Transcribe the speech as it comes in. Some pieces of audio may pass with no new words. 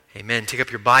Amen. Take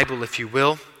up your Bible, if you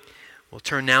will. We'll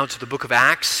turn now to the book of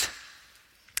Acts.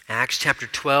 Acts chapter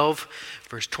 12,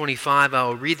 verse 25. I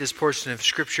will read this portion of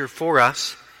Scripture for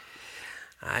us.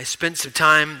 I spent some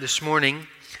time this morning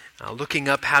looking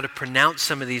up how to pronounce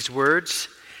some of these words,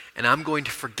 and I'm going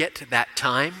to forget that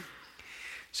time.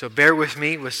 So bear with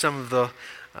me with some of the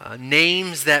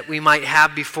names that we might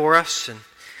have before us and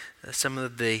some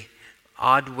of the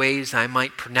odd ways I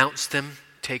might pronounce them.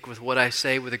 Take with what I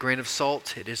say with a grain of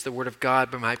salt. It is the Word of God,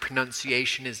 but my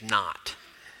pronunciation is not.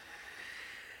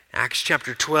 Acts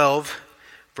chapter 12,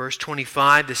 verse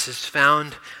 25. This is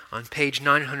found on page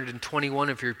 921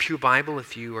 of your Pew Bible,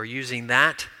 if you are using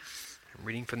that. I'm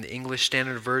reading from the English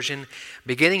Standard Version,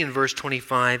 beginning in verse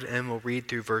 25, and we'll read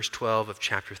through verse 12 of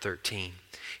chapter 13.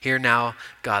 Hear now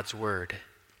God's Word.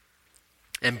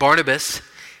 And Barnabas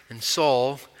and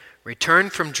Saul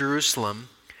returned from Jerusalem,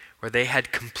 where they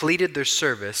had completed their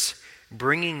service,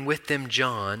 bringing with them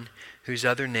John, whose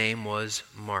other name was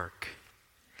Mark.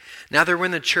 Now there were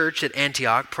in the church at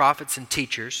Antioch prophets and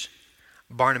teachers,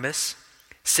 Barnabas,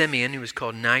 Simeon, who was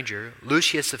called Niger,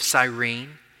 Lucius of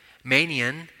Cyrene,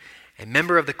 Manaen, a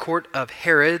member of the court of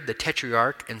Herod the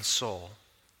Tetrarch, and Saul.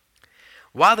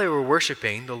 While they were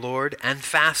worshiping the Lord and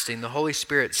fasting, the Holy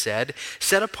Spirit said,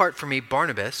 "Set apart for me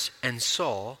Barnabas and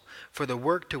Saul for the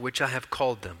work to which I have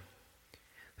called them."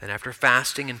 Then after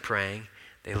fasting and praying,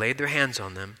 they laid their hands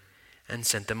on them and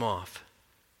sent them off.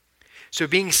 So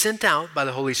being sent out by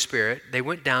the Holy Spirit, they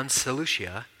went down to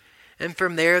Seleucia, and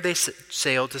from there they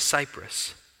sailed to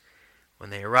Cyprus.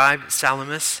 When they arrived at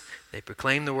Salamis, they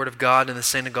proclaimed the word of God in the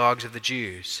synagogues of the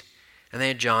Jews, and they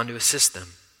had John to assist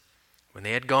them. When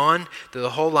they had gone through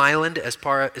the whole island as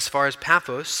far as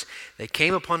Paphos, they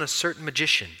came upon a certain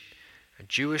magician, a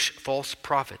Jewish false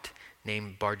prophet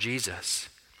named Bar-Jesus.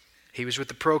 He was with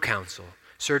the proconsul,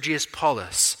 Sergius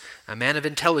Paulus, a man of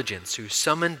intelligence, who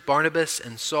summoned Barnabas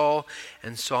and Saul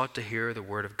and sought to hear the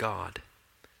word of God.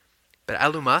 But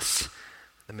Elymas,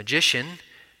 the magician,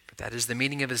 for that is the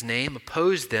meaning of his name,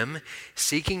 opposed them,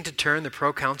 seeking to turn the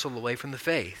proconsul away from the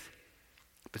faith.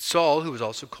 But Saul, who was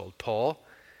also called Paul,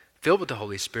 filled with the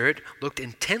Holy Spirit, looked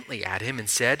intently at him and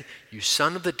said, "You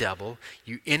son of the devil,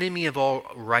 you enemy of all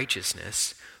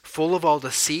righteousness, full of all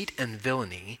deceit and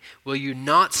villainy, will you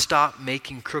not stop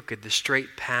making crooked the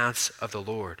straight paths of the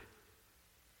Lord?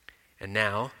 And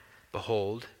now,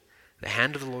 behold, the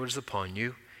hand of the Lord is upon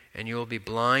you, and you will be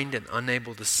blind and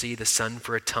unable to see the sun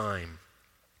for a time."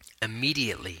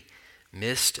 Immediately,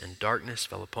 mist and darkness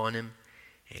fell upon him,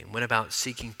 and he went about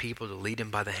seeking people to lead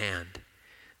him by the hand.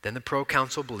 Then the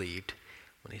proconsul believed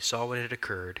when he saw what had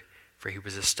occurred, for he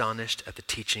was astonished at the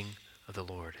teaching of the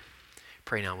Lord.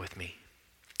 Pray now with me.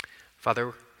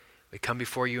 Father, we come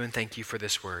before you and thank you for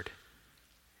this word.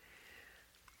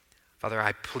 Father,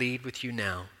 I plead with you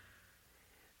now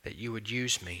that you would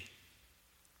use me,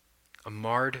 a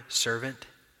marred servant,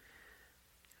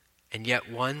 and yet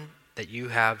one that you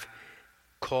have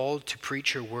called to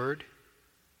preach your word.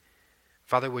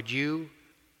 Father, would you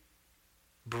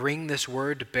bring this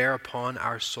word to bear upon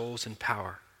our souls in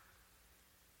power?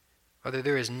 Father,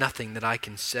 there is nothing that I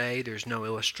can say, there's no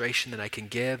illustration that I can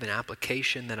give, an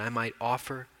application that I might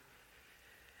offer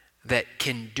that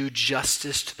can do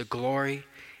justice to the glory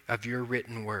of your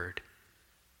written word.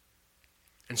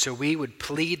 And so we would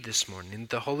plead this morning that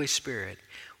the Holy Spirit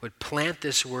would plant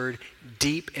this word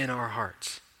deep in our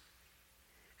hearts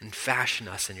and fashion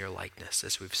us in your likeness,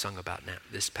 as we've sung about now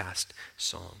this past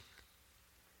song.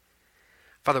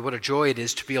 Father, what a joy it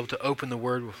is to be able to open the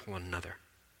word with one another.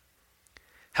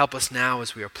 Help us now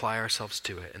as we apply ourselves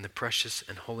to it. In the precious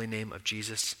and holy name of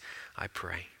Jesus, I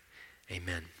pray.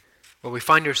 Amen. Well, we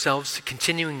find ourselves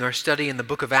continuing our study in the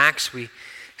book of Acts. We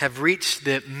have reached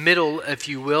the middle, if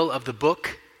you will, of the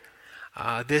book.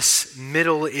 This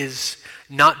middle is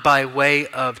not by way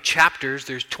of chapters.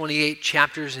 There's 28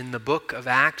 chapters in the book of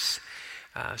Acts.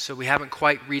 So we haven't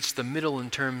quite reached the middle in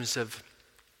terms of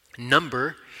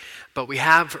number, but we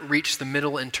have reached the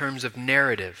middle in terms of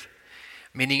narrative.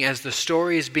 Meaning, as the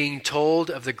story is being told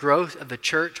of the growth of the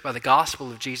church by the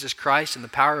gospel of Jesus Christ and the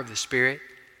power of the Spirit,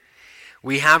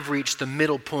 we have reached the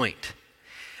middle point.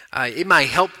 It might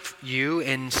help you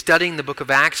in studying the book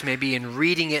of Acts, maybe in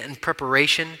reading it in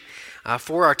preparation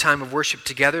for our time of worship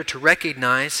together, to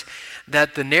recognize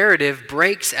that the narrative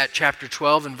breaks at chapter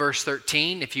 12 and verse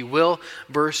 13. If you will,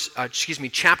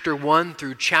 chapter 1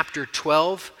 through chapter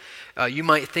 12, you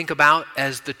might think about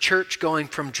as the church going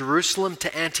from Jerusalem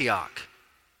to Antioch.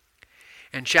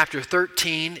 And chapter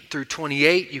 13 through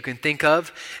 28 you can think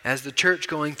of as the church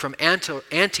going from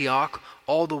Antioch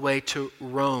all the way to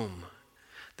Rome,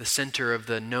 the center of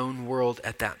the known world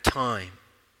at that time.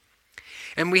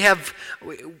 And we have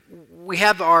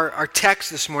our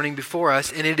text this morning before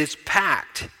us, and it is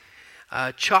packed,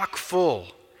 chock full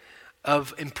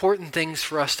of important things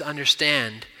for us to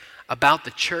understand about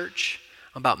the church,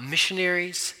 about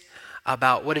missionaries,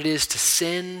 about what it is to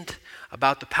send,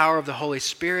 about the power of the Holy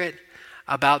Spirit,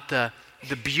 about the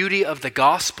beauty of the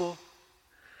gospel,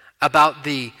 about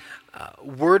the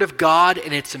Word of God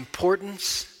and its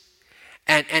importance,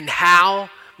 and how,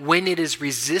 when it is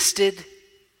resisted,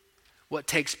 what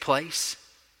takes place.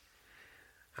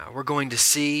 We're going to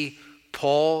see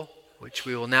Paul, which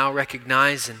we will now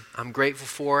recognize, and I'm grateful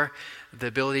for the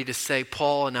ability to say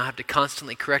Paul and not have to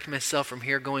constantly correct myself from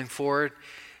here going forward.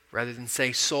 Rather than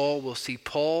say Saul, we'll see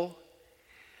Paul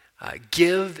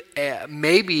give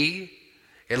maybe,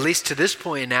 at least to this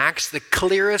point in Acts, the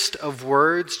clearest of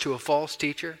words to a false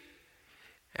teacher.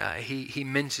 He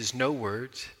minces no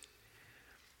words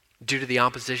due to the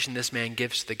opposition this man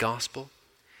gives to the gospel.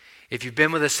 If you've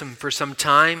been with us for some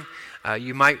time,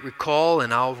 you might recall,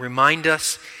 and I'll remind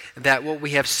us, that what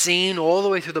we have seen all the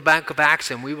way through the book of Acts,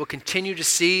 and we will continue to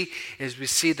see, is we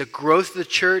see the growth of the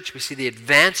church, we see the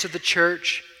advance of the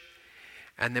church,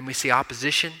 and then we see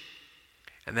opposition.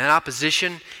 And that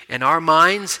opposition, in our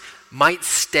minds, might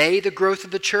stay the growth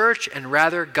of the church, and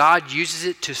rather God uses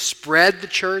it to spread the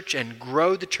church and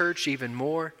grow the church even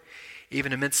more,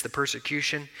 even amidst the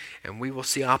persecution. And we will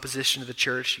see opposition to the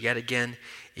church yet again,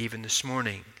 even this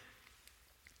morning.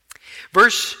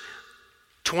 Verse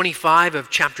 25 of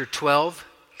chapter 12,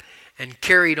 and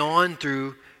carried on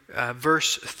through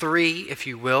verse 3, if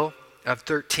you will, of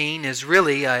 13, is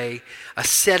really a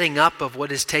setting up of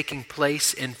what is taking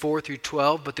place in 4 through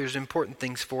 12, but there's important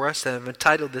things for us. I've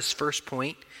entitled this first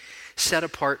point, Set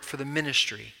Apart for the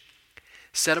Ministry.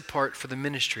 Set apart for the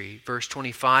ministry, verse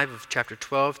 25 of chapter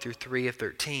 12 through 3 of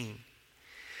 13.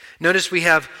 Notice we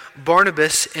have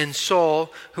Barnabas and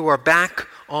Saul who are back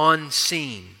on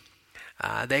scene.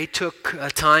 They took a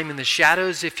time in the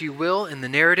shadows, if you will, in the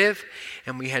narrative,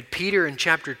 and we had Peter in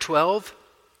chapter 12.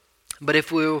 But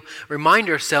if we'll remind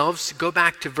ourselves, go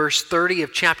back to verse 30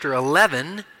 of chapter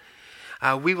 11,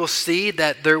 we will see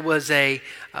that there was a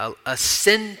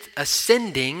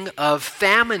sending of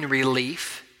famine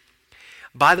relief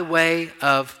by the way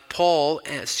of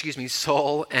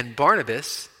Saul and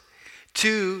Barnabas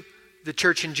to the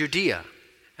church in Judea.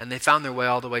 And they found their way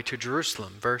all the way to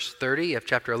Jerusalem. Verse 30 of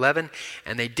chapter 11,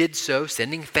 and they did so,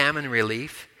 sending famine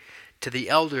relief to the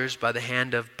elders by the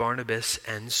hand of Barnabas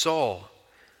and Saul.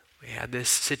 We had this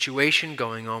situation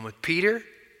going on with Peter.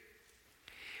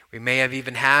 We may have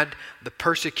even had the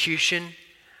persecution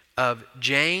of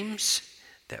James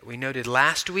that we noted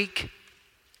last week,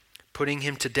 putting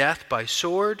him to death by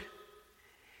sword.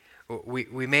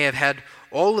 We may have had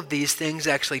all of these things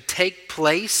actually take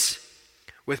place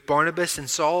with Barnabas and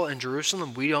Saul in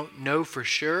Jerusalem. We don't know for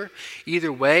sure.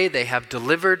 Either way, they have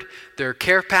delivered their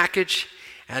care package,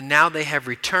 and now they have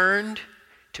returned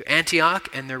to Antioch,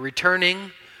 and they're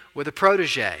returning with a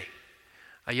protege,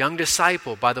 a young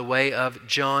disciple by the way of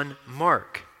John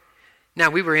Mark. Now,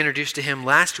 we were introduced to him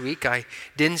last week. I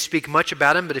didn't speak much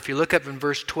about him, but if you look up in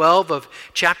verse 12 of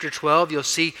chapter 12, you'll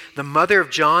see the mother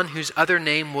of John, whose other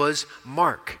name was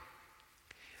Mark.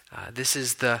 This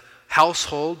is the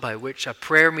household by which a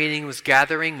prayer meeting was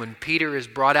gathering when Peter is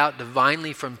brought out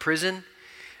divinely from prison.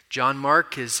 John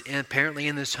Mark is apparently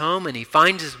in this home, and he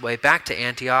finds his way back to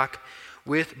Antioch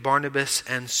with Barnabas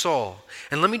and Saul.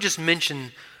 And let me just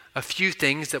mention a few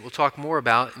things that we'll talk more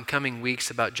about in coming weeks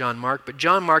about John Mark. But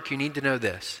John Mark, you need to know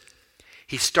this.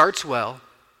 He starts well,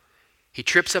 he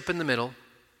trips up in the middle,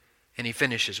 and he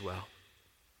finishes well.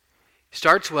 He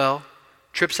starts well,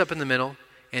 trips up in the middle,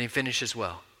 and he finishes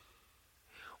well.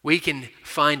 We can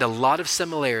find a lot of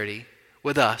similarity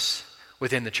with us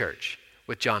within the church,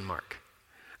 with John Mark.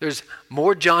 There's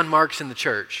more John Marks in the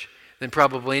church than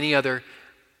probably any other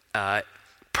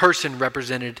person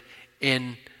represented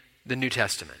in the New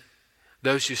Testament.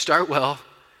 Those who start well,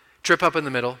 trip up in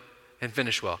the middle, and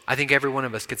finish well. I think every one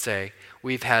of us could say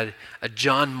we've had a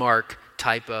John Mark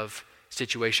type of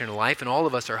situation in life, and all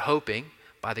of us are hoping,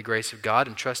 by the grace of God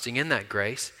and trusting in that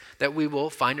grace, that we will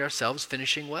find ourselves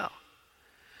finishing well.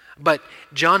 But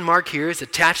John Mark here is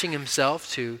attaching himself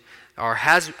to, or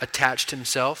has attached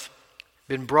himself,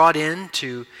 been brought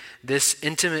into this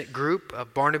intimate group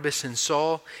of Barnabas and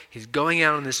Saul. He's going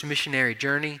out on this missionary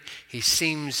journey. He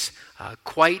seems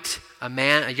quite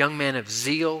a young man of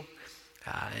zeal,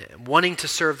 wanting to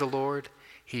serve the Lord.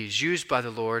 He's used by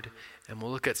the Lord, and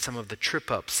we'll look at some of the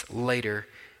trip-ups later.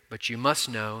 But you must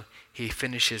know he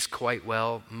finishes quite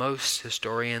well. Most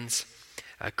historians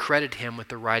credit him with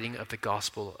the writing of the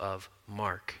Gospel of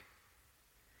Mark.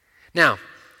 Now,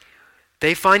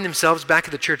 They find themselves back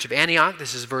at the church of Antioch.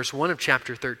 This is verse 1 of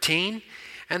chapter 13.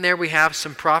 And there we have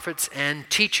some prophets and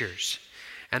teachers.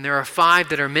 And there are 5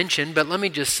 that are mentioned, but let me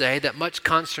just say that much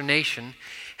consternation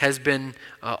has been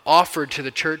offered to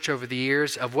the church over the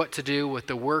years of what to do with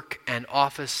the work and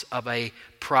office of a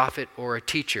prophet or a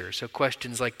teacher. So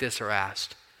questions like this are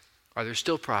asked. Are there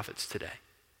still prophets today?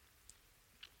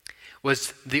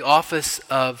 Was the office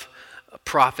of a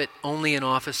prophet only an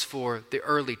office for the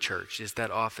early church? Is that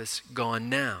office gone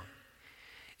now?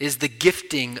 Is the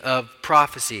gifting of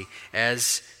prophecy,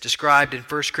 as described in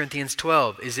 1 Corinthians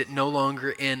 12, is it no longer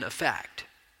in effect?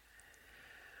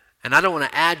 And I don't want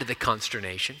to add to the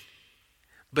consternation,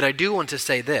 but I do want to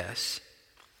say this,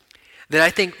 that I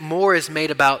think more is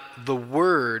made about the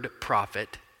word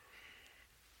prophet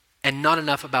and not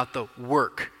enough about the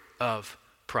work of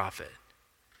prophet.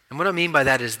 And what I mean by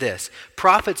that is this.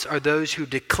 Prophets are those who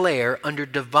declare under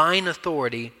divine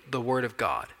authority the word of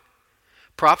God.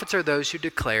 Prophets are those who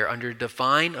declare under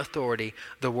divine authority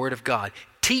the word of God.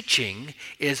 Teaching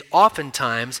is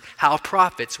oftentimes how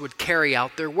prophets would carry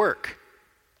out their work.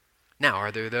 Now,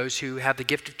 are there those who have the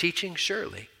gift of teaching?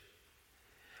 Surely.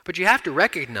 But you have to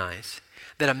recognize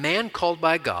that a man called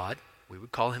by God, we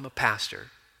would call him a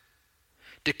pastor,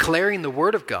 declaring the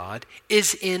word of God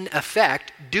is in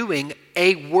effect doing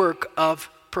a work of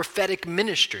prophetic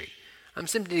ministry. I'm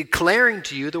simply declaring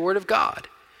to you the word of God.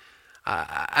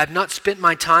 I've not spent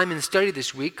my time in study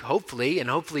this week, hopefully, and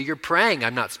hopefully you're praying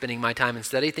I'm not spending my time in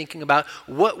study thinking about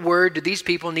what word do these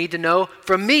people need to know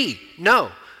from me? No,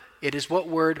 it is what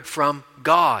word from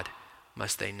God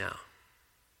must they know.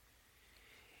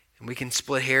 And we can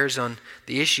split hairs on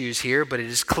the issues here, but it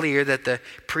is clear that the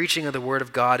preaching of the word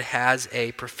of God has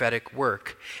a prophetic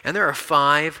work. And there are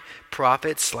 5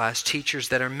 prophets/teachers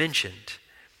that are mentioned.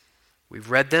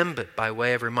 We've read them, but by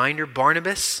way of reminder,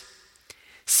 Barnabas,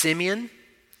 Simeon,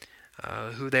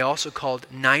 who they also called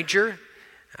Niger,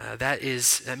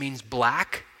 that means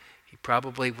black. He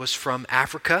probably was from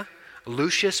Africa.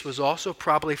 Lucius was also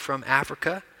probably from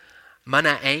Africa.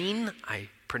 Manaen, I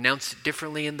pronounced it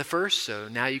differently in the first, so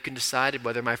now you can decide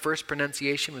whether my first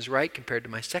pronunciation was right compared to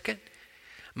my second.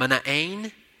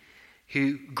 Manaen,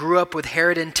 who grew up with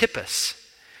Herod Antipas.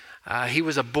 He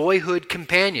was a boyhood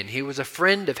companion. He was a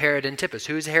friend of Herod Antipas.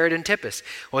 Who is Herod Antipas?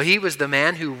 Well, he was the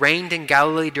man who reigned in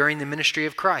Galilee during the ministry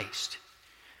of Christ.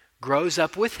 Grows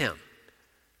up with him.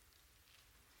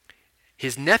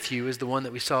 His nephew is the one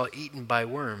that we saw eaten by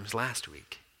worms last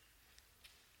week.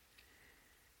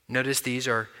 Notice these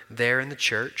are there in the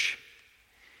church,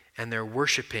 and they're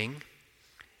worshiping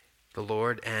the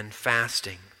Lord and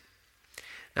fasting.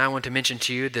 Now I want to mention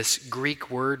to you this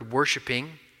Greek word,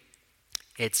 worshiping.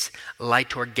 It's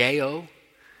liturgeo.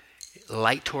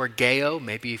 Liturgeo.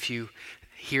 Maybe if you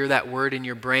hear that word in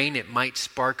your brain, it might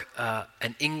spark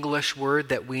an English word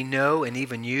that we know and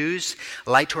even use.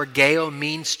 Liturgeo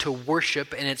means to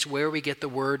worship, and it's where we get the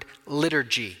word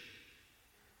liturgy.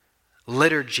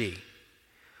 Liturgy.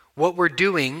 What we're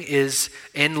doing is,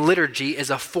 in liturgy, is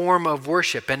a form of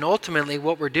worship. And ultimately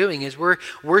what we're doing is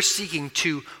we're seeking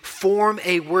to form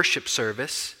a worship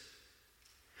service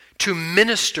to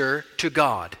minister to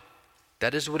God.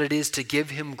 That is what it is to give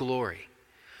him glory.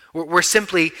 We're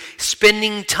simply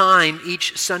spending time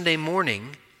each Sunday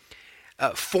morning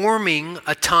forming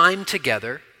a time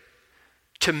together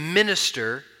to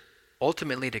minister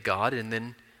ultimately to God, and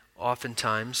then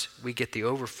oftentimes we get the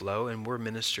overflow and we're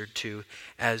ministered to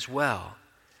as well.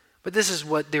 But this is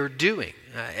what they're doing.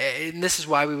 And this is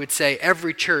why we would say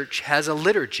every church has a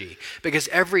liturgy, because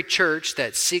every church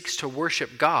that seeks to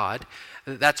worship God,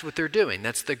 that's what they're doing.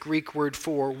 That's the Greek word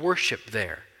for worship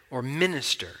there, or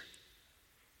minister.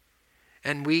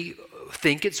 And we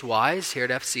think it's wise here at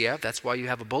FCF, that's why you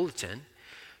have a bulletin,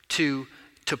 to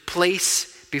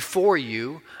place before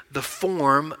you the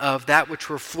form of that which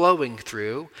we're flowing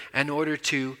through in order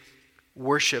to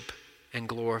worship and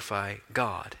glorify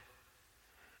God.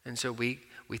 And so we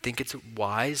think it's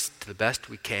wise, to the best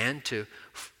we can, to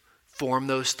form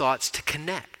those thoughts to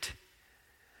connect.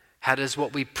 How does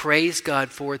what we praise God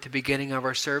for at the beginning of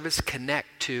our service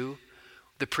connect to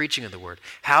the preaching of the word?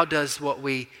 How does what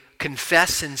we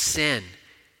confess and sin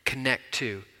connect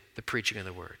to the preaching of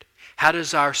the word? How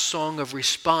does our song of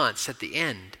response at the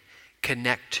end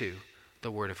connect to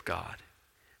the word of God?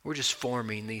 We're just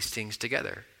forming these things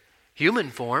together.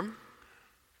 Human form.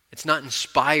 It's not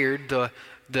inspired,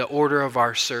 the order of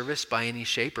our service, by any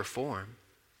shape or form.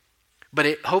 But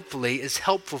it hopefully is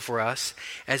helpful for us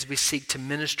as we seek to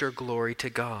minister glory to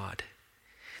God.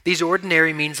 These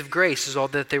ordinary means of grace is all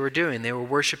that they were doing. They were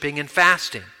worshiping and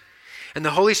fasting. And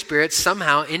the Holy Spirit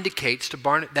somehow indicates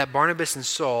that Barnabas and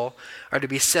Saul are to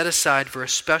be set aside for a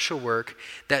special work,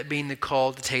 that being the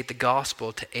call to take the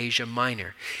gospel to Asia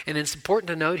Minor. And it's important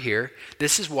to note here,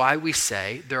 this is why we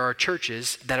say there are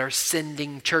churches that are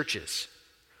sending churches.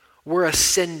 We're a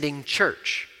sending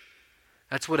church.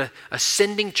 That's what a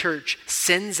sending church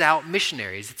sends out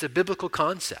missionaries. It's a biblical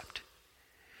concept.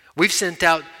 We've sent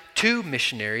out 2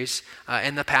 missionaries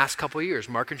in the past couple of years,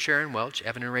 Mark and Sharon Welch,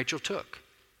 Evan and Rachel Took.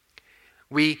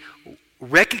 We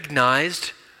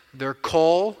recognized their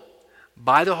call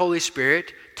by the Holy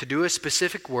Spirit to do a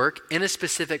specific work in a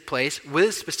specific place with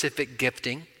a specific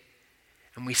gifting,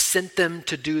 and we sent them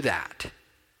to do that.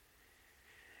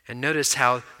 And notice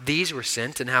how these were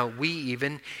sent and how we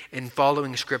even, in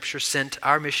following Scripture, sent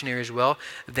our missionaries well.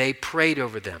 They prayed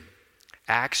over them.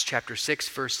 Acts chapter 6,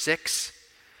 verse 6,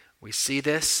 we see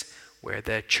this where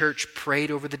the church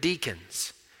prayed over the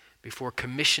deacons before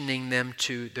commissioning them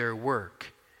to their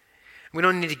work. We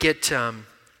don't need to get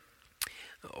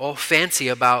all fancy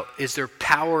about is there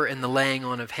power in the laying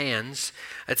on of hands.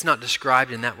 It's not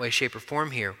described in that way, shape, or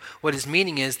form here. What his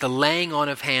meaning is the laying on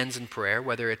of hands in prayer,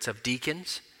 whether it's of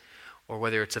deacons or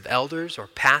whether it's of elders or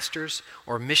pastors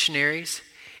or missionaries.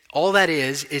 All that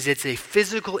is it's a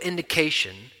physical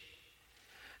indication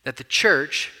that the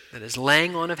church that is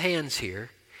laying on of hands here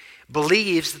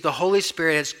believes that the Holy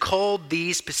Spirit has called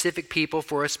these specific people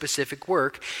for a specific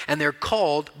work, and they're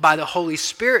called by the Holy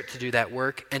Spirit to do that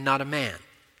work and not a man.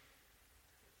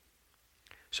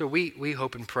 So we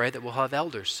hope and pray that we'll have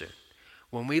elders soon.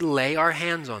 When we lay our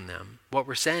hands on them, what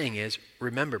we're saying is,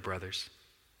 remember, brothers,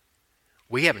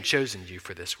 we haven't chosen you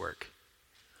for this work.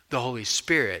 The Holy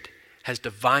Spirit has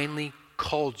divinely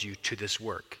called you to this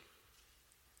work.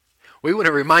 We want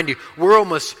to remind you, we're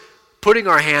almost putting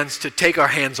our hands to take our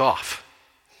hands off.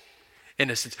 In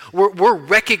a sense, we're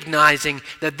recognizing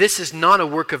that this is not a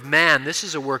work of man, this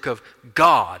is a work of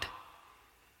God.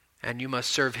 And you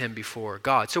must serve him before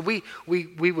God. So we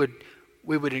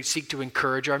would seek to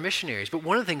encourage our missionaries. But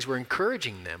one of the things we're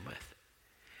encouraging them with,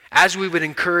 as we would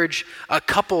encourage a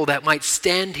couple that might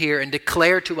stand here and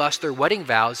declare to us their wedding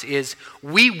vows, is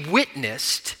we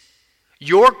witnessed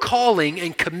your calling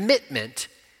and commitment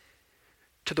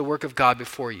to the work of God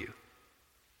before you.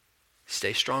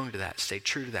 Stay strong to that. Stay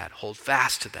true to that. Hold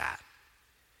fast to that.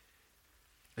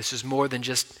 This is more than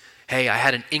just, hey, I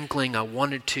had an inkling, I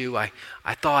wanted to, I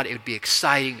thought it would be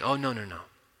exciting. Oh, no.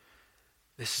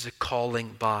 This is a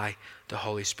calling by the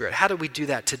Holy Spirit. How do we do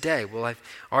that today? Well, I've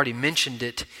already mentioned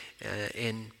it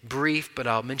in brief, but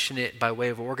I'll mention it by way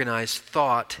of organized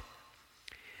thought.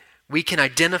 We can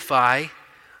identify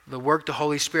the work the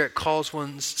Holy Spirit calls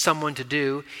someone to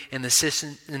do in the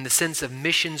sense of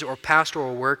missions or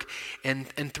pastoral work in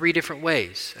 3 different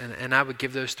ways. And I would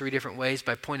give those 3 different ways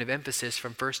by point of emphasis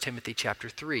from 1 Timothy chapter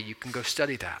 3. You can go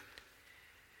study that.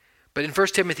 But in 1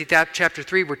 Timothy chapter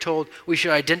 3, we're told we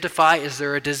should identify, is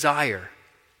there a desire?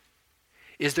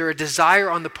 Is there a desire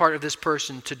on the part of this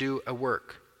person to do a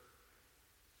work?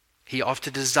 He ought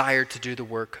to desire to do the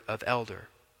work of elder,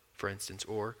 for instance,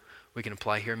 or we can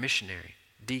apply here missionary,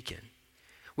 deacon.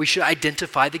 We should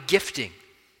identify the gifting.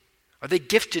 Are they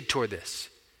gifted toward this?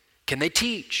 Can they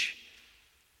teach?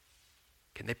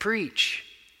 Can they preach?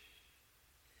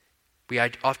 We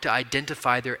ought to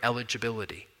identify their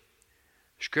eligibility.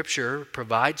 Scripture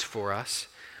provides for us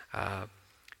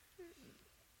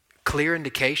clear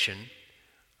indication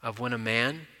of when a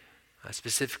man,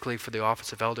 specifically for the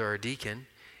office of elder or deacon,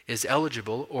 is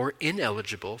eligible or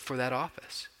ineligible for that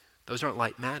office. Those aren't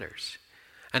light matters.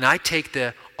 And I take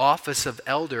the office of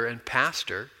elder and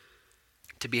pastor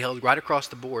to be held right across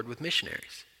the board with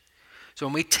missionaries. So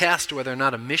when we test whether or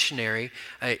not a missionary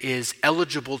is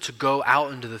eligible to go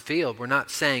out into the field, we're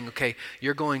not saying, okay,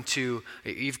 you've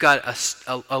got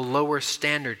a lower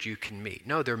standard you can meet.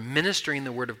 No, they're ministering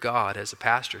the word of God as a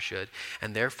pastor should,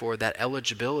 and therefore that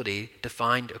eligibility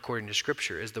defined according to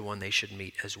Scripture is the one they should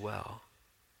meet as well.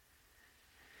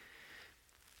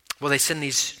 Well, they send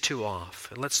these 2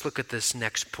 off. Let's look at this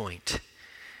next point.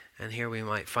 And here we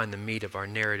might find the meat of our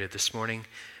narrative this morning.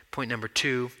 Point number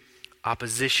 2,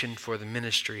 opposition for the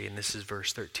ministry. And this is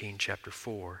verse 13, chapter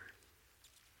 4.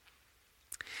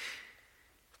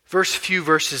 Few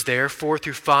verses there, 4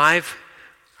 through 5,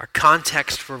 are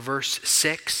context for verse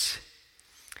 6.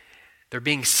 They're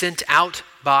being sent out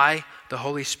by the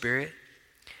Holy Spirit.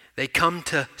 They come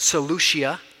to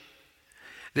Seleucia.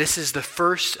 This is the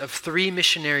first of 3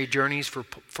 missionary journeys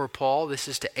for Paul. This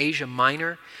is to Asia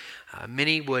Minor.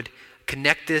 Many would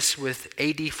connect this with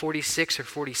AD 46 or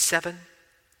 47.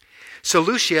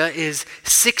 Seleucia is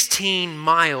 16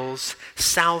 miles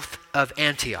south of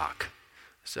Antioch.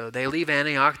 So they leave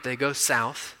Antioch, they go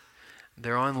south.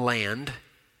 They're on land.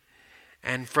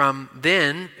 And from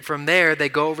there, they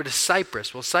go over to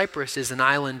Cyprus. Well, Cyprus is an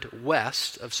island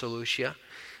west of Seleucia,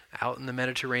 out in the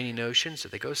Mediterranean Ocean. So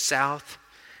they go south,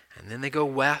 and then they go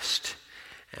west.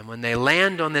 And when they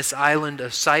land on this island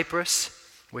of Cyprus,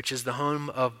 which is the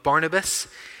home of Barnabas,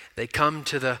 they come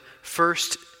to the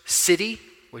first city,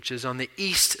 which is on the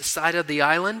east side of the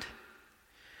island.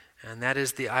 And that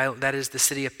is the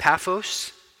city of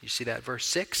Paphos. You see that, verse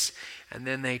 6. And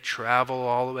then they travel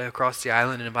all the way across the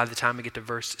island, and by the time we get to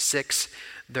verse 6,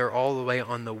 they're all the way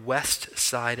on the west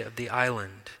side of the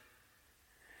island,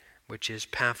 which is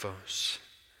Paphos.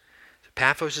 So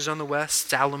Paphos is on the west,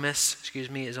 Salamis,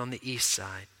 is on the east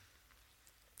side.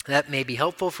 That may be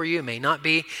helpful for you, it may not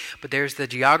be, but there's the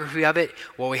geography of it.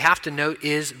 What we have to note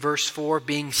is verse 4,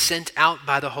 being sent out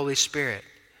by the Holy Spirit.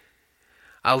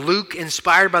 Luke,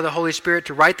 inspired by the Holy Spirit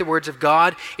to write the words of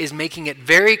God, is making it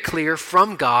very clear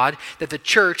from God that the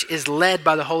church is led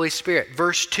by the Holy Spirit.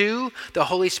 Verse 2, the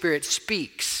Holy Spirit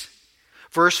speaks.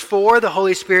 Verse 4, the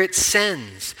Holy Spirit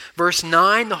sends. Verse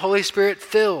 9, the Holy Spirit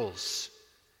fills.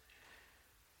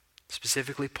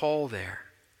 Specifically Paul there.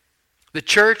 The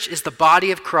church is the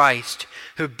body of Christ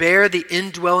who bear the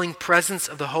indwelling presence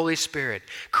of the Holy Spirit.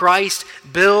 Christ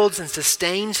builds and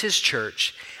sustains his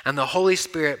church, and the Holy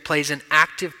Spirit plays an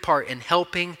active part in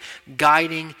helping,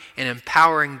 guiding, and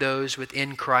empowering those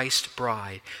within Christ's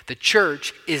bride. The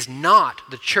church is not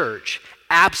the church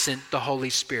absent the Holy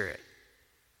Spirit.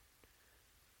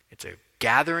 It's a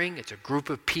gathering, it's a group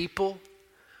of people,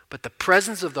 but the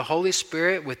presence of the Holy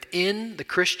Spirit within the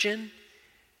Christian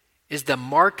is the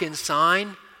mark and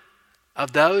sign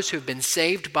of those who have been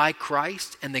saved by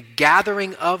Christ, and the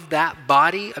gathering of that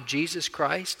body of Jesus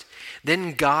Christ,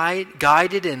 then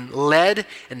guided and led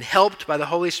and helped by the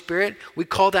Holy Spirit. We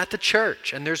call that the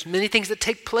church, and there's many things that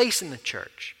take place in the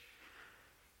church.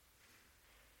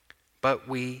 But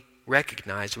we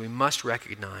must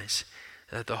recognize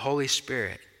that the Holy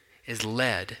Spirit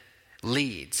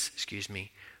leads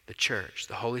the church.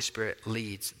 The Holy Spirit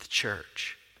leads the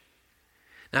church.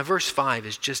 Now, verse 5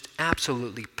 is just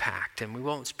absolutely packed, and we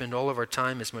won't spend all of our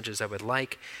time as much as I would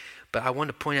like, but I want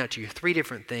to point out to you three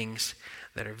different things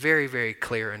that are very, very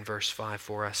clear in verse 5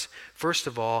 for us. First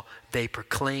of all, they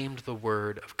proclaimed the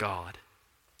word of God.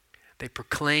 They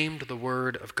proclaimed the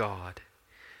word of God.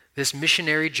 This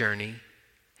missionary journey,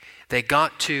 they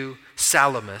got to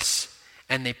Salamis,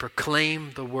 and they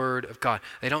proclaimed the word of God.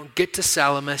 They don't get to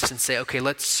Salamis and say, okay,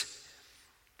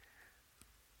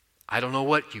 I don't know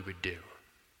what you would do.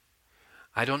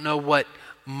 I don't know what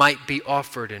might be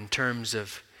offered in terms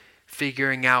of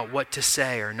figuring out what to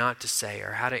say or not to say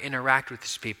or how to interact with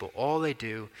these people. All they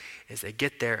do is they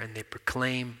get there and they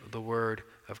proclaim the word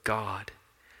of God.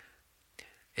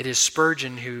 It is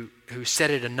Spurgeon who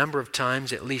said it a number of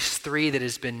times, at least three that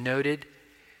has been noted,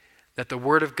 that the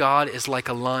word of God is like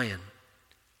a lion.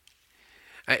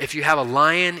 If you have a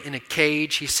lion in a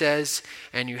cage, he says,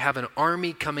 and you have an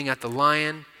army coming at the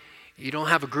lion, you don't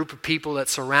have a group of people that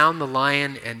surround the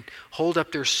lion and hold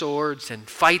up their swords and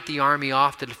fight the army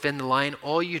off to defend the lion.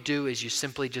 All you do is you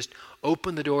simply just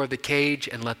open the door of the cage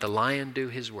and let the lion do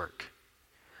his work.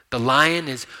 The lion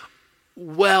is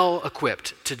well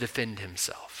equipped to defend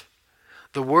himself.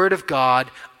 The word of God,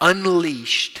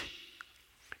 unleashed,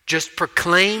 just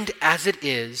proclaimed as it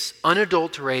is,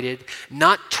 unadulterated,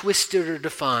 not twisted or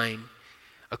defined,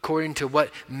 according to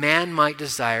what man might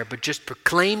desire, but just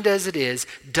proclaimed as it is,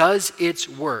 does its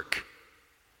work.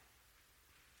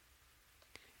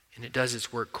 And it does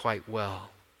its work quite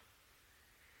well.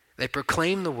 They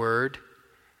proclaim the word,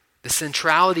 the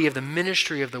centrality of the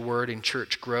ministry of the word in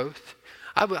church growth.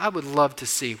 I would love to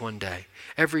see one day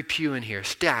every pew in here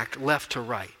stacked left to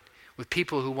right with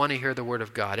people who want to hear the word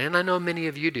of God. And I know many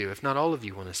of you do, if not all of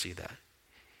you want to see that.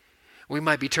 We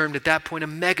might be termed at that point a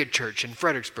mega church in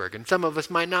Fredericksburg, and some of us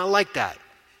might not like that.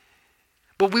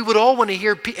 But we would all want to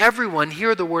hear everyone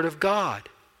hear the word of God.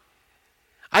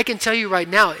 I can tell you right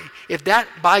now, if that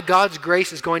by God's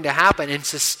grace is going to happen and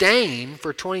sustain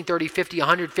for 20, 30, 50,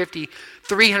 150,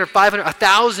 300, 500,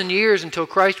 1,000 years until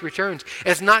Christ returns,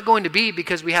 it's not going to be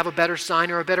because we have a better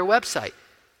sign or a better website.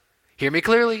 Hear me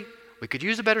clearly. We could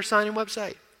use a better sign and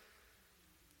website.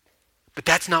 But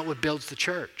that's not what builds the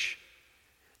church.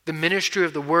 The ministry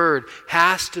of the word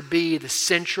has to be the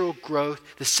central growth,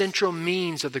 the central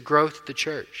means of the growth of the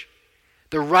church.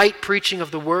 The right preaching of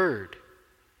the word.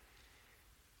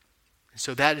 And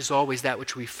so that is always that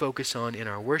which we focus on in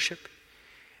our worship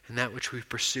and that which we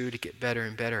pursue to get better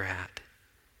and better at.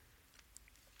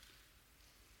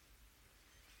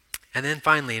 And then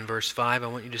finally in verse 5, I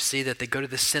want you to see that they go to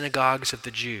the synagogues of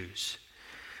the Jews.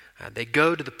 They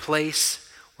go to the place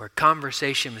where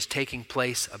conversation was taking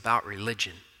place about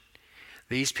religion.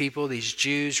 These people, these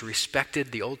Jews,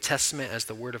 respected the Old Testament as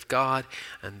the Word of God,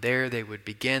 and there they would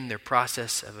begin their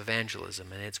process of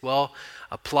evangelism. And it's well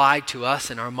applied to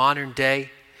us in our modern day.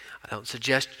 I don't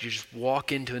suggest you just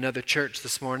walk into another church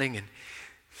this morning and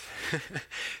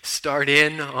start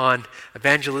in on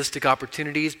evangelistic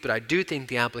opportunities, but I do think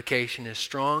the application is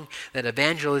strong, that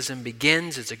evangelism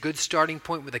begins as a good starting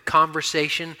point with a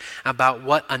conversation about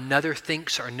what another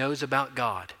thinks or knows about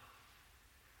God.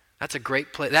 That's a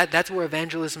great place. That's where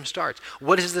evangelism starts.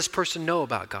 What does this person know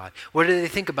about God? What do they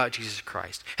think about Jesus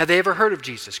Christ? Have they ever heard of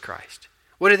Jesus Christ?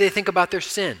 What do they think about their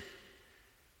sin?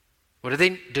 Do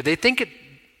they think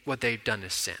what they've done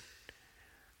is sin?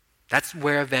 That's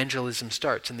where evangelism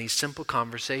starts, in these simple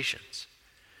conversations.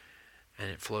 And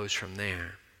it flows from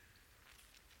there.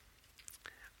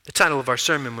 The title of our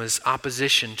sermon was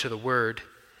Opposition to the Word,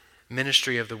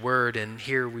 Ministry of the Word, and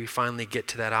here we finally get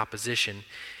to that opposition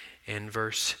in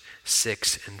verse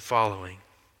 6 and following.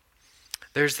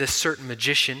 There's this certain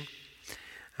magician.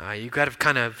 You've got to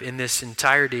kind of, in this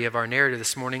entirety of our narrative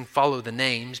this morning, follow the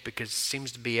names, because it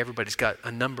seems to be everybody's got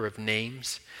a number of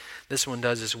names. This one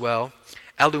does as well.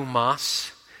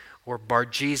 Elymas, or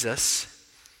Bar-Jesus.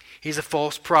 He's a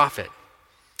false prophet.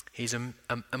 He's a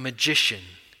magician.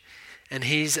 And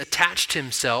he's attached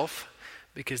himself,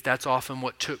 because that's often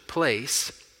what took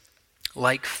place,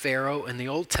 like Pharaoh in the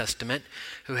Old Testament,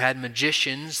 who had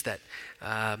magicians that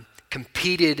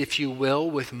competed, if you will,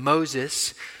 with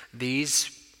Moses.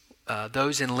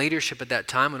 Those in leadership at that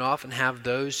time would often have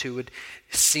those who would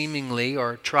seemingly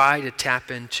or try to tap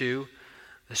into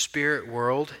the spirit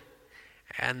world.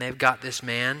 And they've got this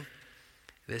man,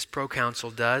 this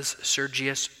proconsul does,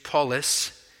 Sergius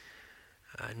Paulus.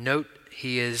 Note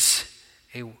he is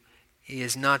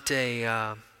not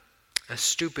a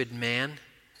stupid man.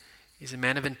 He's a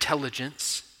man of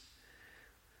intelligence.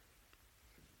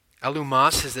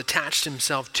 Elymas has attached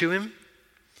himself to him.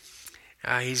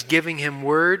 He's giving him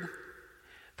word.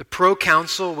 The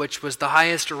proconsul, which was the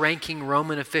highest ranking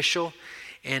Roman official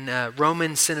in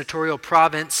Roman senatorial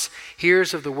province,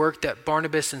 hears of the work that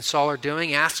Barnabas and Saul are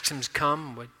doing, asks him to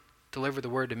come, deliver the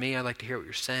word to me. I'd like to hear what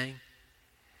you're saying.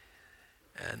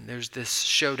 And there's this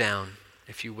showdown,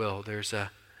 if you will. There's a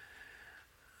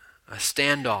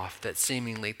standoff that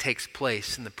seemingly takes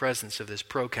place in the presence of this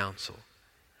proconsul.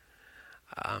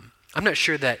 I'm not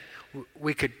sure that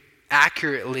we could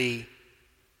accurately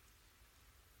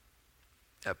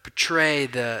portray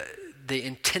the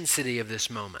intensity of this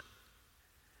moment.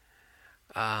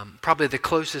 Probably the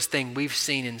closest thing we've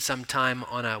seen in some time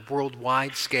on a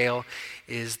worldwide scale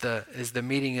is the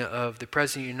meeting of the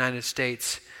President of the United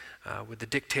States with the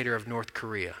dictator of North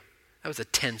Korea. That was a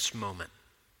tense moment.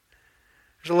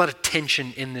 There's a lot of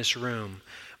tension in this room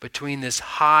between this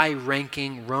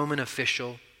high-ranking Roman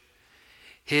official,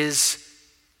 his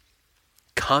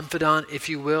confidant, if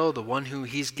you will, the one who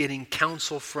he's getting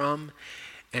counsel from,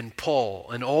 and Paul,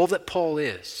 and all that Paul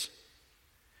is.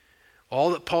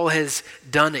 All that Paul has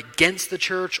done against the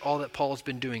church, all that Paul has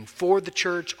been doing for the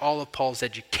church, all of Paul's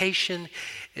education.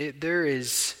 There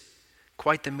is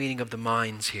quite the meeting of the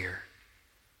minds here.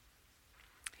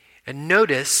 And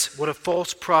notice what a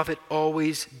false prophet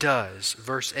always does.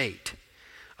 Verse 8.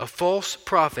 A false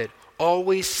prophet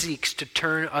always seeks to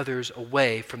turn others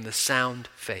away from the sound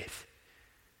faith.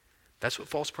 That's what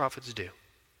false prophets do.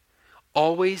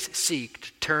 Always seek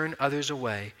to turn others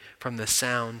away from the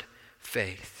sound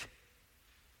faith.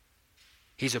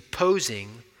 He's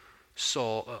opposing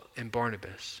Saul and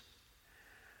Barnabas.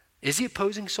 Is he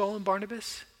opposing Saul and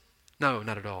Barnabas? No,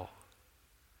 not at all.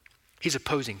 He's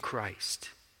opposing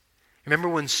Christ. Remember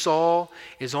when Saul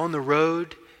is on the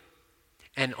road,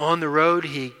 and on the road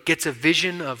he gets a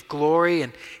vision of glory,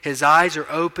 and his eyes are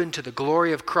open to the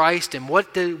glory of Christ, and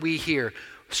what do we hear?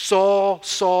 Saul,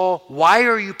 Saul, why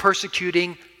are you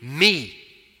persecuting me?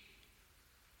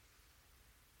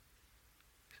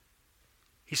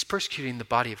 He's persecuting the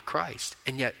body of Christ,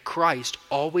 and yet Christ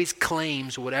always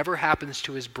claims whatever happens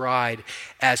to his bride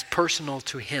as personal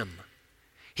to him.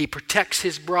 He protects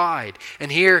his bride. And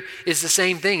here is the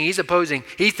same thing. He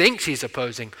thinks he's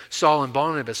opposing Saul and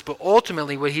Barnabas, but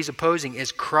ultimately what he's opposing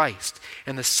is Christ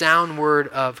and the sound word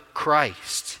of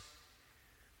Christ.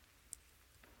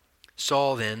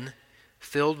 Saul then,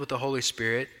 filled with the Holy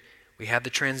Spirit, we have the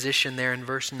transition there in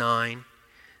verse 9.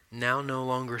 Now no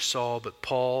longer Saul, but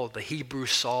Paul. The Hebrew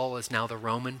Saul is now the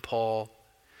Roman Paul.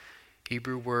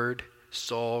 Hebrew word,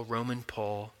 Saul, Roman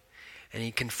Paul. And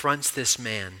he confronts this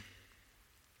man.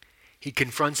 He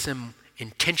confronts him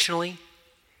intentionally,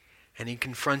 and he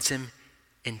confronts him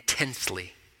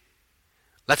intensely.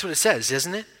 That's what it says,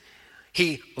 isn't it?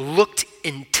 He looked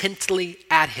intently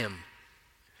at him.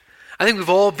 I think we've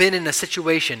all been in a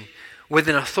situation with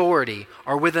an authority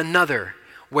or with another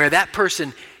where that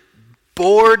person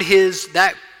bored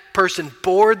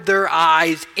their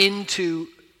eyes into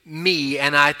me,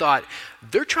 and I thought,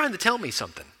 they're trying to tell me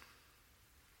something.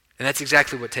 And that's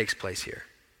exactly what takes place here.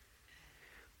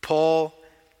 Paul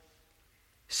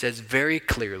says very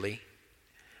clearly,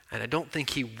 and I don't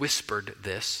think he whispered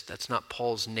this, that's not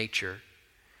Paul's nature.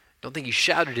 I don't think he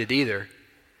shouted it either,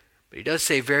 but he does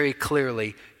say very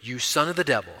clearly, you son of the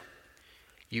devil,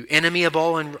 you enemy of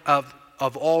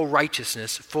all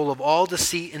righteousness, full of all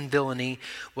deceit and villainy,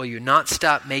 will you not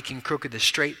stop making crooked the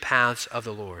straight paths of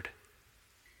the Lord?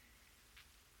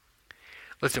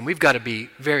 Listen, we've got to be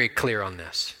very clear on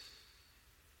this.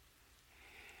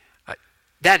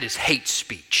 That is hate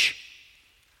speech.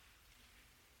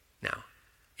 Now,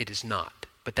 it is not,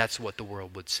 but that's what the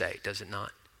world would say, does it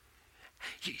not?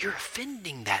 You're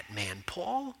offending that man,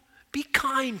 Paul. Be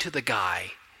kind to the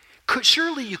guy.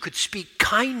 Surely you could speak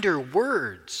kinder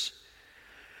words.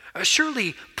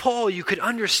 Surely, Paul, you could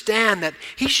understand that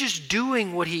he's just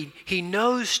doing what he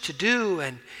knows to do,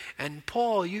 and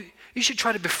Paul, you should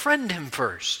try to befriend him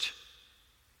first.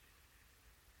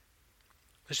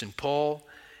 Listen, Paul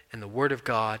and the Word of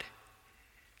God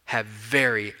have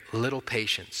very little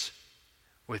patience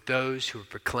with those who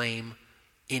proclaim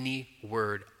any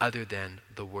word other than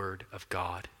the Word of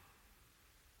God.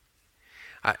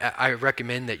 I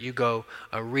recommend that you go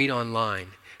read online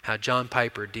how John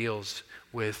Piper deals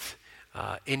with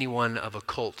anyone of a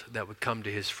cult that would come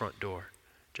to his front door.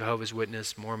 Jehovah's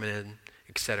Witness, Mormon,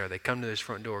 etc. They come to his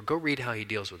front door. Go read how he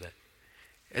deals with it.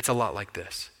 It's a lot like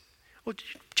this. Well,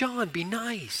 John, be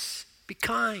nice. Be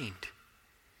kind.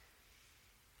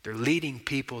 They're leading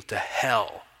people to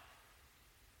hell.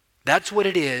 That's what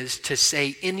it is to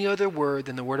say any other word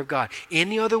than the Word of God.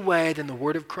 Any other way than the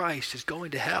Word of Christ is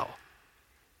going to hell.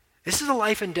 This is a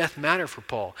life and death matter for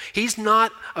Paul. He's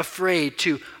not afraid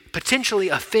to potentially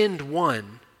offend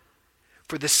one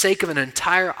for the sake of an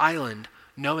entire island,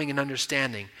 knowing and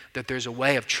understanding that there's a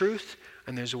way of truth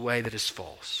and there's a way that is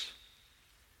false.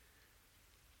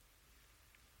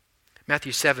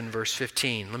 Matthew 7, verse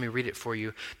 15. Let me read it for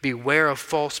you. Beware of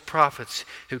false prophets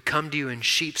who come to you in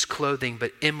sheep's clothing,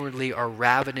 but inwardly are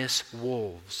ravenous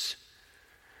wolves.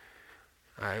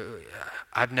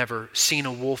 I've never seen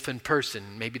a wolf in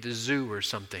person, maybe the zoo or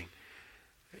something.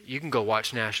 You can go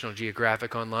watch National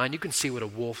Geographic online. You can see what a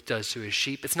wolf does to his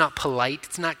sheep. It's not polite.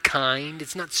 It's not kind.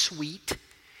 It's not sweet.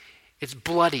 It's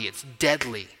bloody. It's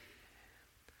deadly.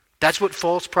 That's what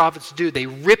false prophets do. They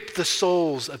rip the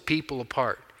souls of people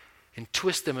apart and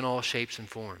twist them in all shapes and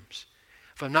forms.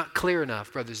 If I'm not clear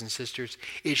enough, brothers and sisters,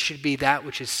 it should be that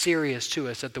which is serious to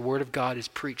us that the Word of God is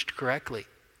preached correctly.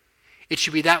 It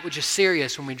should be that which is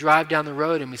serious when we drive down the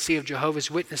road and we see a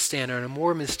Jehovah's Witness stand or a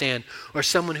Mormon stand or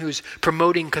someone who's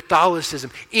promoting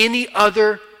Catholicism. Any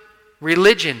other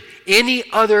religion, any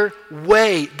other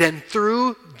way than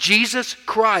through Jesus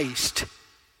Christ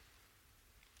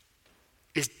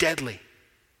is deadly.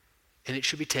 And it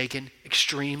should be taken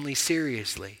extremely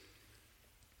seriously.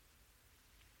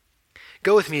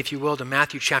 Go with me, if you will, to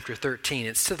Matthew chapter 13.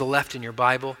 It's to the left in your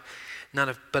Bible.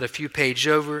 But a few pages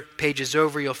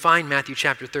over, you'll find Matthew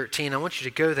chapter 13. I want you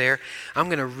to go there. I'm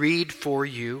going to read for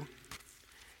you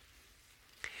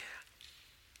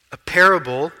a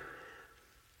parable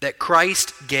that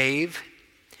Christ gave,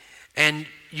 and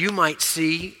you might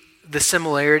see the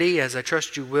similarity, as I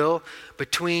trust you will,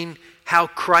 between how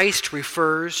Christ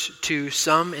refers to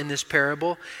some in this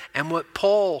parable and what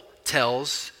Paul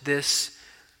tells this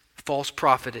false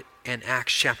prophet in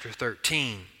Acts chapter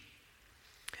 13.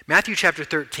 Matthew chapter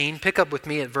 13, pick up with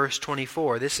me at verse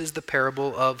 24. This is the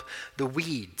parable of the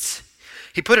weeds.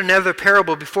 He put another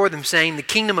parable before them, saying, the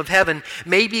kingdom of heaven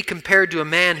may be compared to a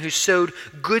man who sowed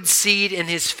good seed in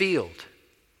his field.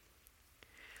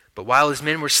 But while his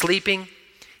men were sleeping,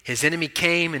 his enemy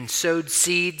came and sowed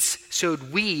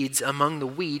weeds among the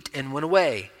wheat and went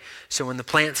away. So when the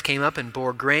plants came up and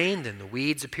bore grain, then the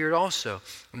weeds appeared also.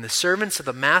 And the servants of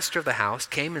the master of the house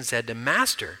came and said to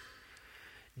Master,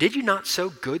 did you not sow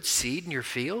good seed in your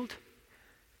field?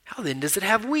 How then does it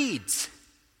have weeds?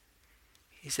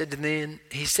 He said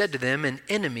to them, an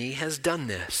enemy has done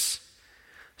this.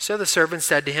 So the servant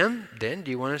said to him, then do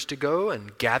you want us to go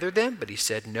and gather them? But he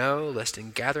said, no, lest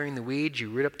in gathering the weeds you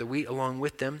root up the wheat along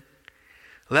with them.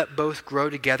 Let both grow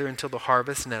together until the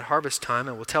harvest, and at harvest time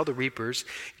I will tell the reapers,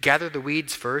 gather the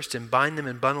weeds first and bind them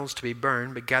in bundles to be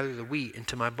burned, but gather the wheat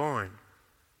into my barn.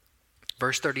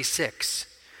 Verse 36.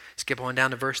 Skip on down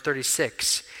to verse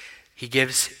 36. He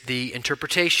gives the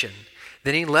interpretation.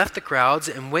 Then he left the crowds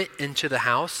and went into the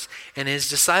house, and his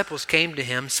disciples came to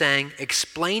him, saying,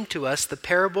 "Explain to us the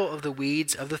parable of the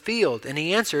weeds of the field." And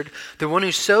he answered, "The one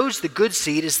who sows the good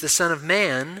seed is the Son of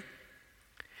Man.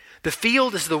 The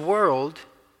field is the world.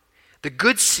 The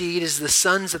good seed is the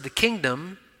sons of the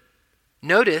kingdom.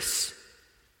 Notice,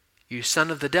 you son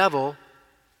of the devil,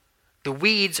 the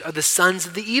weeds are the sons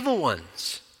of the evil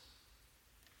ones.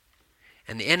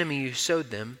 And the enemy who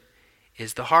sowed them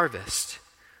is the harvest.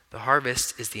 The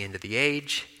harvest is the end of the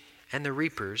age, and the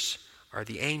reapers are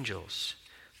the angels."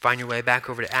 Find your way back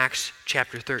over to Acts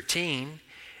chapter 13,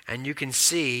 and you can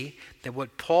see that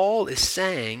what Paul is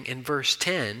saying in verse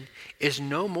 10 is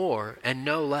no more and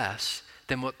no less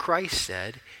than what Christ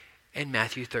said in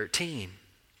Matthew 13.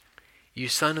 You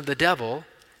son of the devil,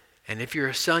 and if you're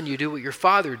a son, you do what your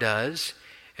father does,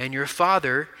 and your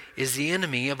father is the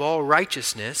enemy of all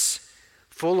righteousness,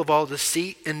 full of all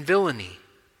deceit and villainy.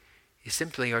 He's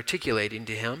simply articulating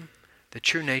to him the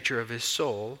true nature of his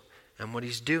soul and what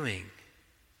he's doing.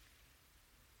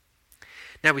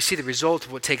 Now we see the result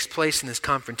of what takes place in this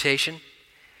confrontation.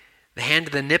 The hand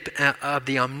of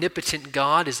the omnipotent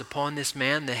God is upon this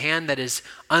man. The hand that is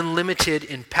unlimited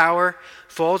in power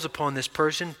falls upon this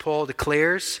person. Paul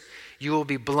declares, "You will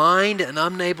be blind and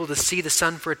unable to see the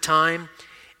sun for a time."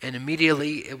 And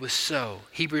immediately it was so.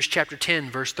 Hebrews chapter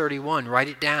 10, verse 31, write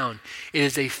it down. It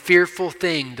is a fearful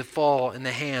thing to fall in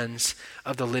the hands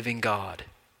of the living God,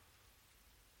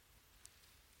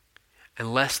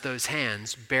 unless those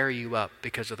hands bear you up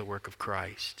because of the work of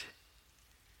Christ.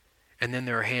 And then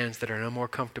there are hands that are no more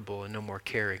comfortable and no more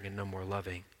caring and no more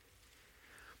loving.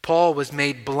 Paul was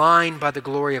made blind by the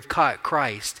glory of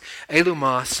Christ,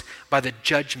 elumos, by the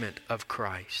judgment of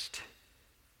Christ.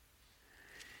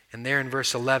 And there in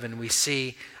verse 11, we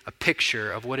see a picture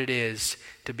of what it is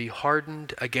to be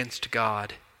hardened against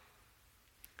God,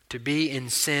 to be in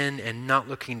sin and not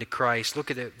looking to Christ.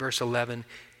 Look at it, verse 11.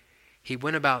 He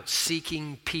went about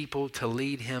seeking people to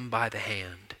lead him by the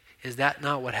hand. Is that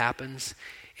not what happens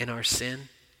in our sin,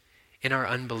 in our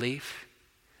unbelief?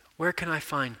 Where can I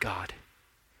find God?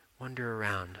 Wander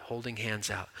around, holding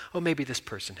hands out. Oh, maybe this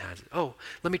person has it. Oh,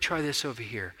 let me try this over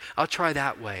here. I'll try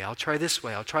that way. I'll try this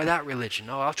way. I'll try that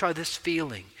religion. Oh, I'll try this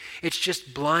feeling. It's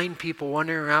just blind people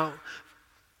wandering around,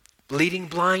 leading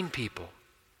blind people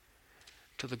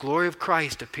till the glory of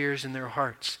Christ appears in their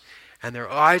hearts. And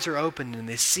their eyes are opened and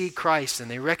they see Christ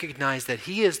and they recognize that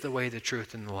He is the way, the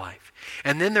truth, and the life.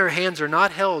 And then their hands are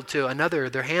not held to another.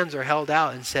 Their hands are held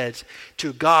out and says,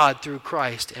 "To God through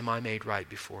Christ am I made right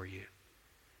before you."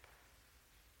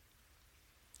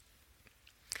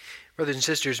 Brothers and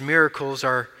sisters, miracles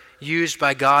are used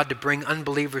by God to bring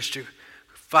unbelievers to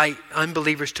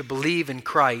believe in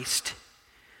Christ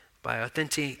by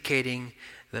authenticating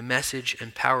the message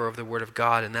and power of the Word of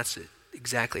God. And that's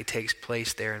exactly takes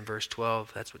place there in verse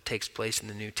 12. That's what takes place in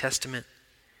the New Testament.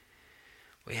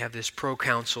 We have this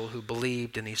proconsul who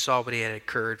believed and he saw what had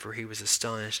occurred, for he was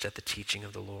astonished at the teaching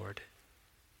of the Lord.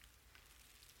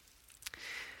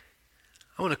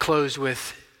 I want to close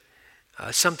with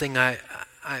something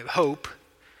I hope,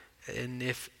 and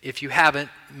if you haven't,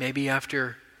 maybe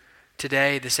after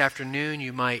today, this afternoon,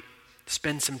 you might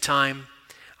spend some time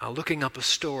looking up a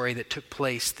story that took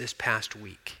place this past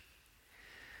week.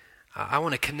 I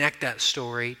want to connect that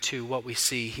story to what we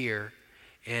see here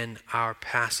in our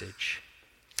passage.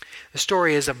 The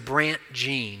story is of Brant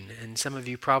Jean, and some of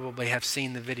you probably have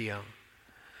seen the video.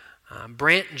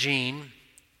 Brant Jean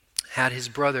had his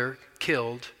brother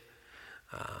killed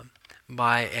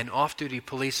by an off-duty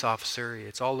police officer.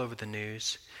 It's all over the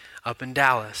news, up in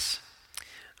Dallas.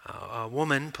 A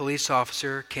woman police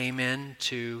officer came in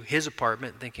to his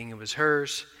apartment thinking it was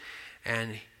hers,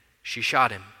 and she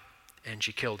shot him, and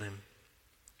she killed him.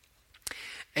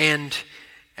 And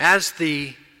as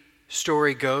the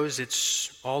story goes,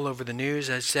 it's all over the news.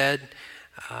 As said,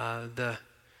 the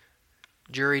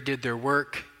jury did their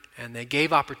work, and they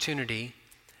gave opportunity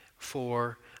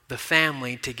for the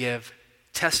family to give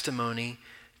testimony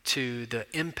to the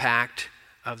impact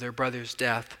of their brother's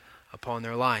death upon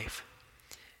their life.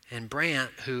 And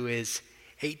Brant, who is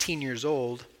 18 years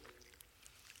old,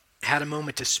 had a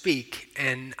moment to speak,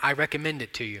 and I recommend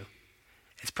it to you.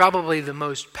 It's probably the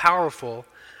most powerful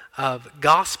of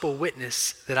gospel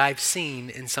witness that I've seen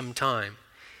in some time,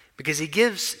 because he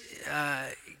gives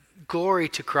glory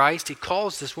to Christ. He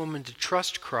calls this woman to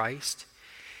trust Christ.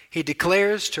 He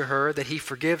declares to her that he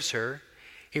forgives her.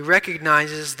 He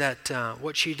recognizes that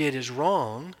what she did is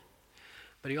wrong,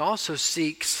 but he also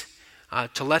seeks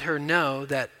to let her know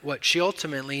that what she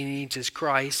ultimately needs is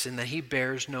Christ, and that he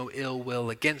bears no ill will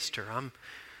against her. I'm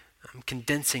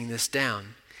condensing this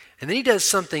down. And then he does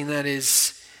something that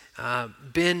is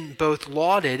been both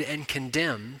lauded and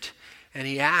condemned, and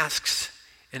he asks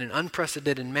in an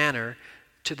unprecedented manner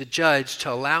to the judge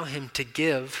to allow him to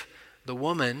give the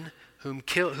woman who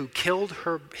killed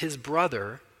his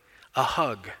brother a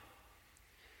hug.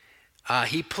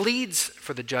 He pleads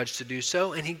for the judge to do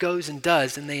so, and he goes and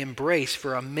does, and they embrace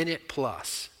for a minute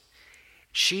plus.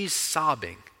 She's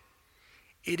sobbing.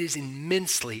 It is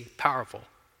immensely powerful.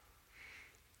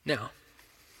 Now,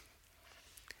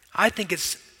 I think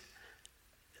it's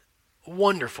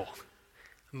wonderful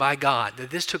by God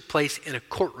that this took place in a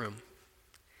courtroom.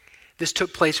 This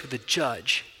took place with a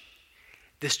judge.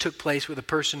 This took place with a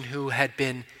person who had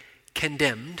been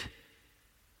condemned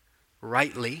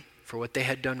rightly for what they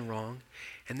had done wrong.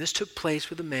 And this took place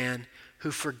with a man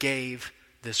who forgave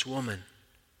this woman.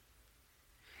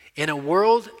 In a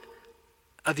world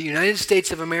of the United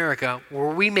States of America where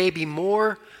we may be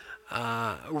more,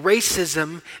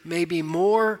 racism may be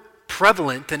more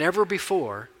prevalent than ever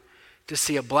before, to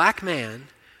see a black man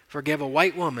forgive a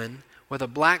white woman with a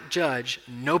black judge,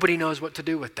 nobody knows what to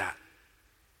do with that.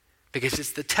 Because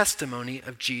it's the testimony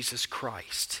of Jesus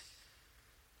Christ.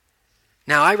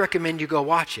 Now, I recommend you go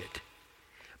watch it.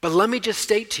 But let me just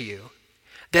state to you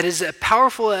that as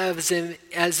powerful as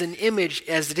an image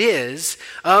as it is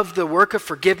of the work of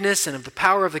forgiveness and of the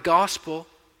power of the gospel,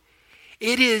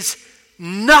 it is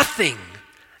nothing,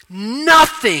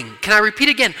 can I repeat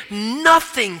again,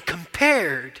 nothing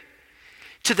compared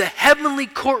to the heavenly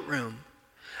courtroom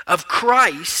of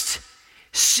Christ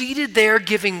seated there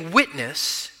giving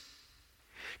witness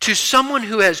to someone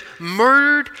who has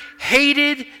murdered,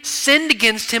 hated, sinned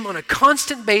against him on a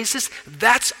constant basis.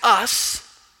 That's us.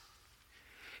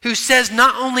 Who says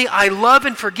not only I love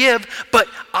and forgive, but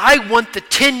I want the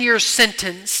 10-year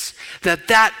sentence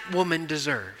that woman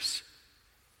deserves.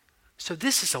 So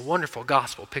this is a wonderful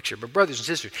gospel picture. But brothers and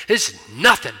sisters, this is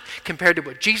nothing compared to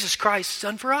what Jesus Christ has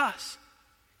done for us.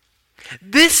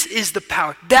 This is the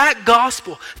power. That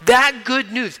gospel, that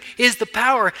good news is the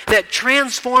power that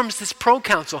transforms this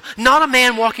proconsul. Not a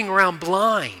man walking around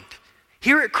blind.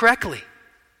 Hear it correctly.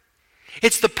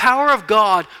 It's the power of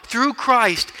God through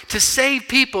Christ to save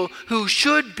people who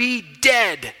should be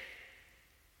dead.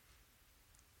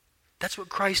 That's what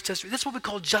Christ does. That's what we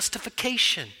call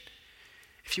justification,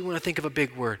 if you want to think of a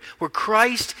big word. Where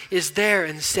Christ is there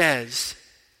and says,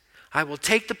 I will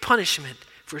take the punishment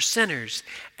for sinners.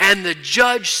 And the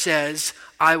judge says,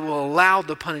 I will allow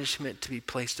the punishment to be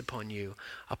placed upon you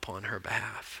upon her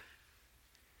behalf.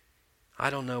 I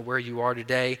don't know where you are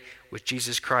today with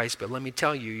Jesus Christ, but let me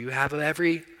tell you, you have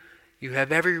every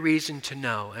reason to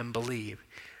know and believe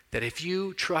that if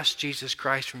you trust Jesus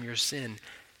Christ from your sin,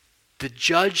 the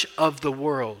judge of the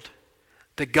world,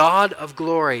 the God of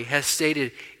glory, has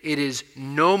stated it is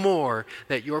no more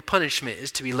that your punishment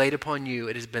is to be laid upon you.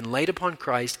 It has been laid upon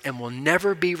Christ and will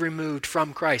never be removed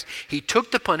from Christ. He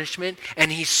took the punishment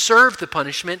and he served the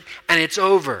punishment, and it's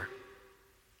over.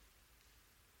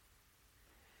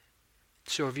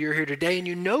 So if you're here today and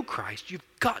you know Christ, you've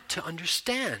got to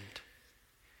understand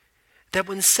that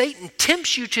when Satan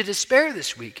tempts you to despair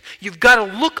this week, you've got to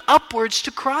look upwards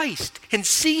to Christ and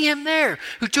see him there,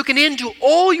 who took an end to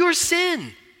all your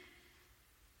sin.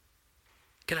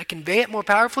 Can I convey it more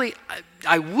powerfully?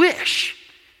 I wish.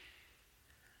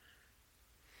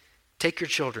 Take your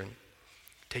children.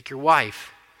 Take your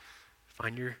wife.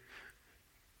 Find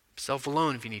yourself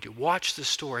alone if you need to. Watch the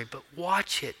story, but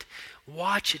watch it.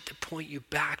 Watch it to point you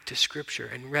back to Scripture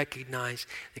and recognize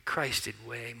that Christ did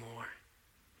way more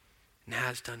and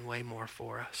has done way more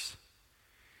for us.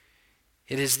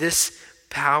 It is this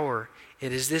power,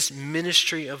 it is this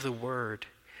ministry of the Word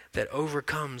that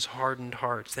overcomes hardened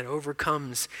hearts, that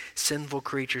overcomes sinful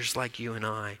creatures like you and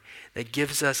I, that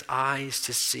gives us eyes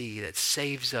to see, that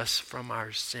saves us from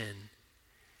our sin.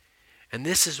 And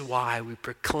this is why we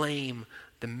proclaim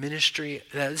the ministry.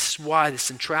 This is why the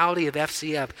centrality of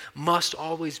FCF must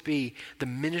always be the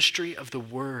ministry of the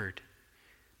Word,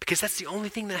 because that's the only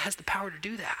thing that has the power to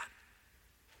do that.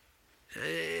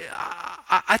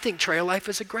 I think Trail Life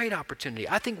is a great opportunity.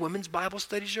 I think women's Bible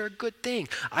studies are a good thing.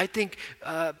 I think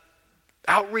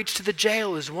outreach to the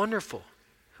jail is wonderful.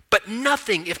 But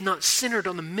nothing if not centered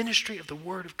on the ministry of the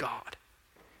Word of God.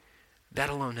 That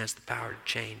alone has the power to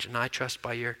change. And I trust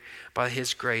by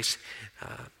His grace,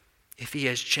 if He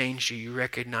has changed you, you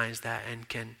recognize that and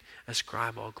can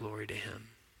ascribe all glory to Him.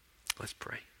 Let's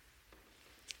pray.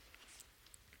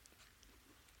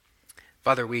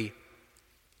 Father, we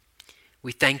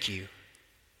thank you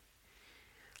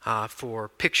for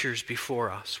pictures before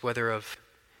us, whether of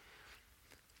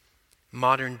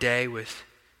modern day with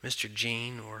Mr.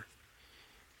 Gene or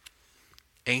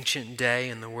ancient day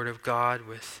in the Word of God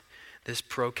with this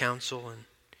proconsul and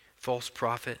false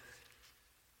prophet.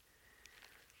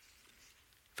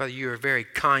 Father, you are very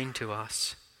kind to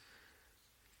us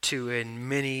to, in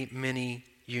many, many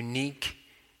unique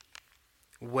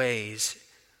ways,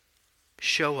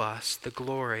 show us the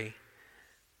glory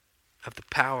of the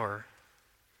power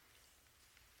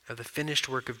of the finished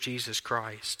work of Jesus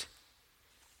Christ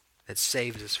that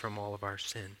saves us from all of our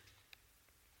sin.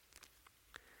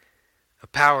 A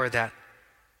power that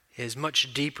is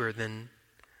much deeper than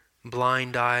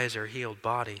blind eyes or healed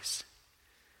bodies,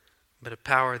 but a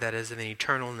power that is of an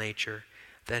eternal nature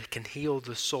that can heal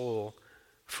the soul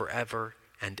forever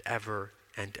and ever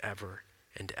and ever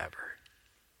and ever.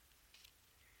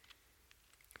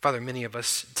 Father, many of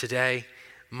us today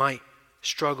might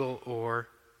struggle or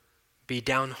be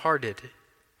downhearted,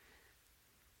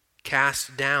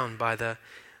 cast down by the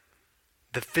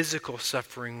physical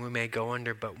suffering we may go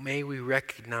under, but may we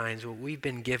recognize what we've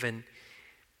been given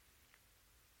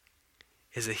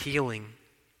is a healing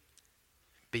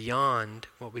beyond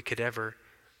what we could ever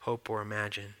hope or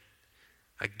imagine.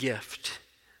 A gift,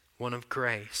 one of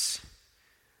grace,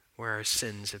 where our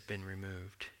sins have been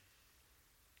removed.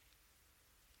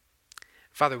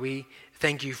 Father, we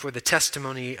thank you for the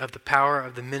testimony of the power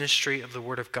of the ministry of the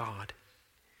Word of God.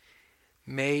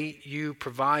 May you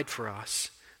provide for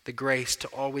us the grace to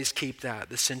always keep that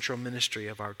the central ministry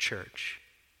of our church.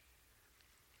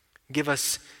 Give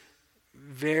us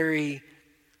very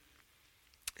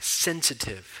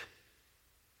sensitive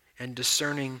and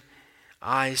discerning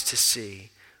eyes to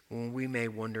see when we may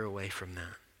wander away from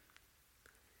that.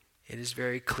 It is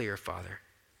very clear, Father,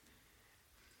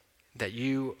 that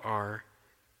you are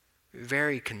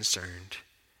very concerned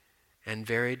and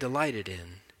very delighted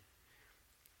in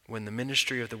when the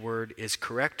ministry of the word is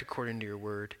correct according to your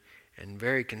word, and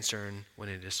very concerned when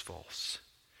it is false.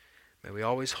 May we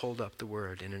always hold up the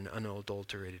word in an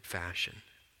unadulterated fashion.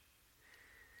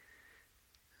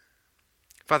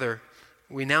 Father,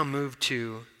 we now move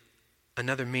to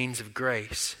another means of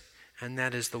grace, and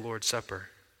that is the Lord's Supper.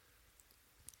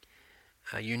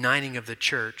 A uniting of the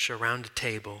church around a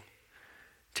table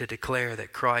to declare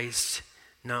that Christ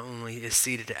not only is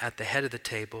seated at the head of the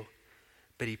table,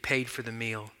 but he paid for the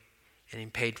meal, and he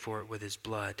paid for it with his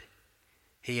blood.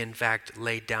 He, in fact,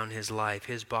 laid down his life.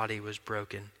 His body was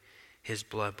broken. His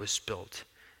blood was spilt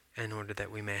in order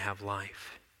that we may have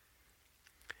life.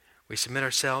 We submit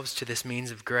ourselves to this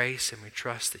means of grace, and we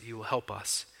trust that you will help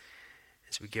us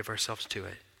as we give ourselves to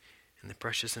it. In the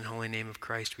precious and holy name of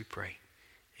Christ we pray.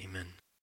 Amen.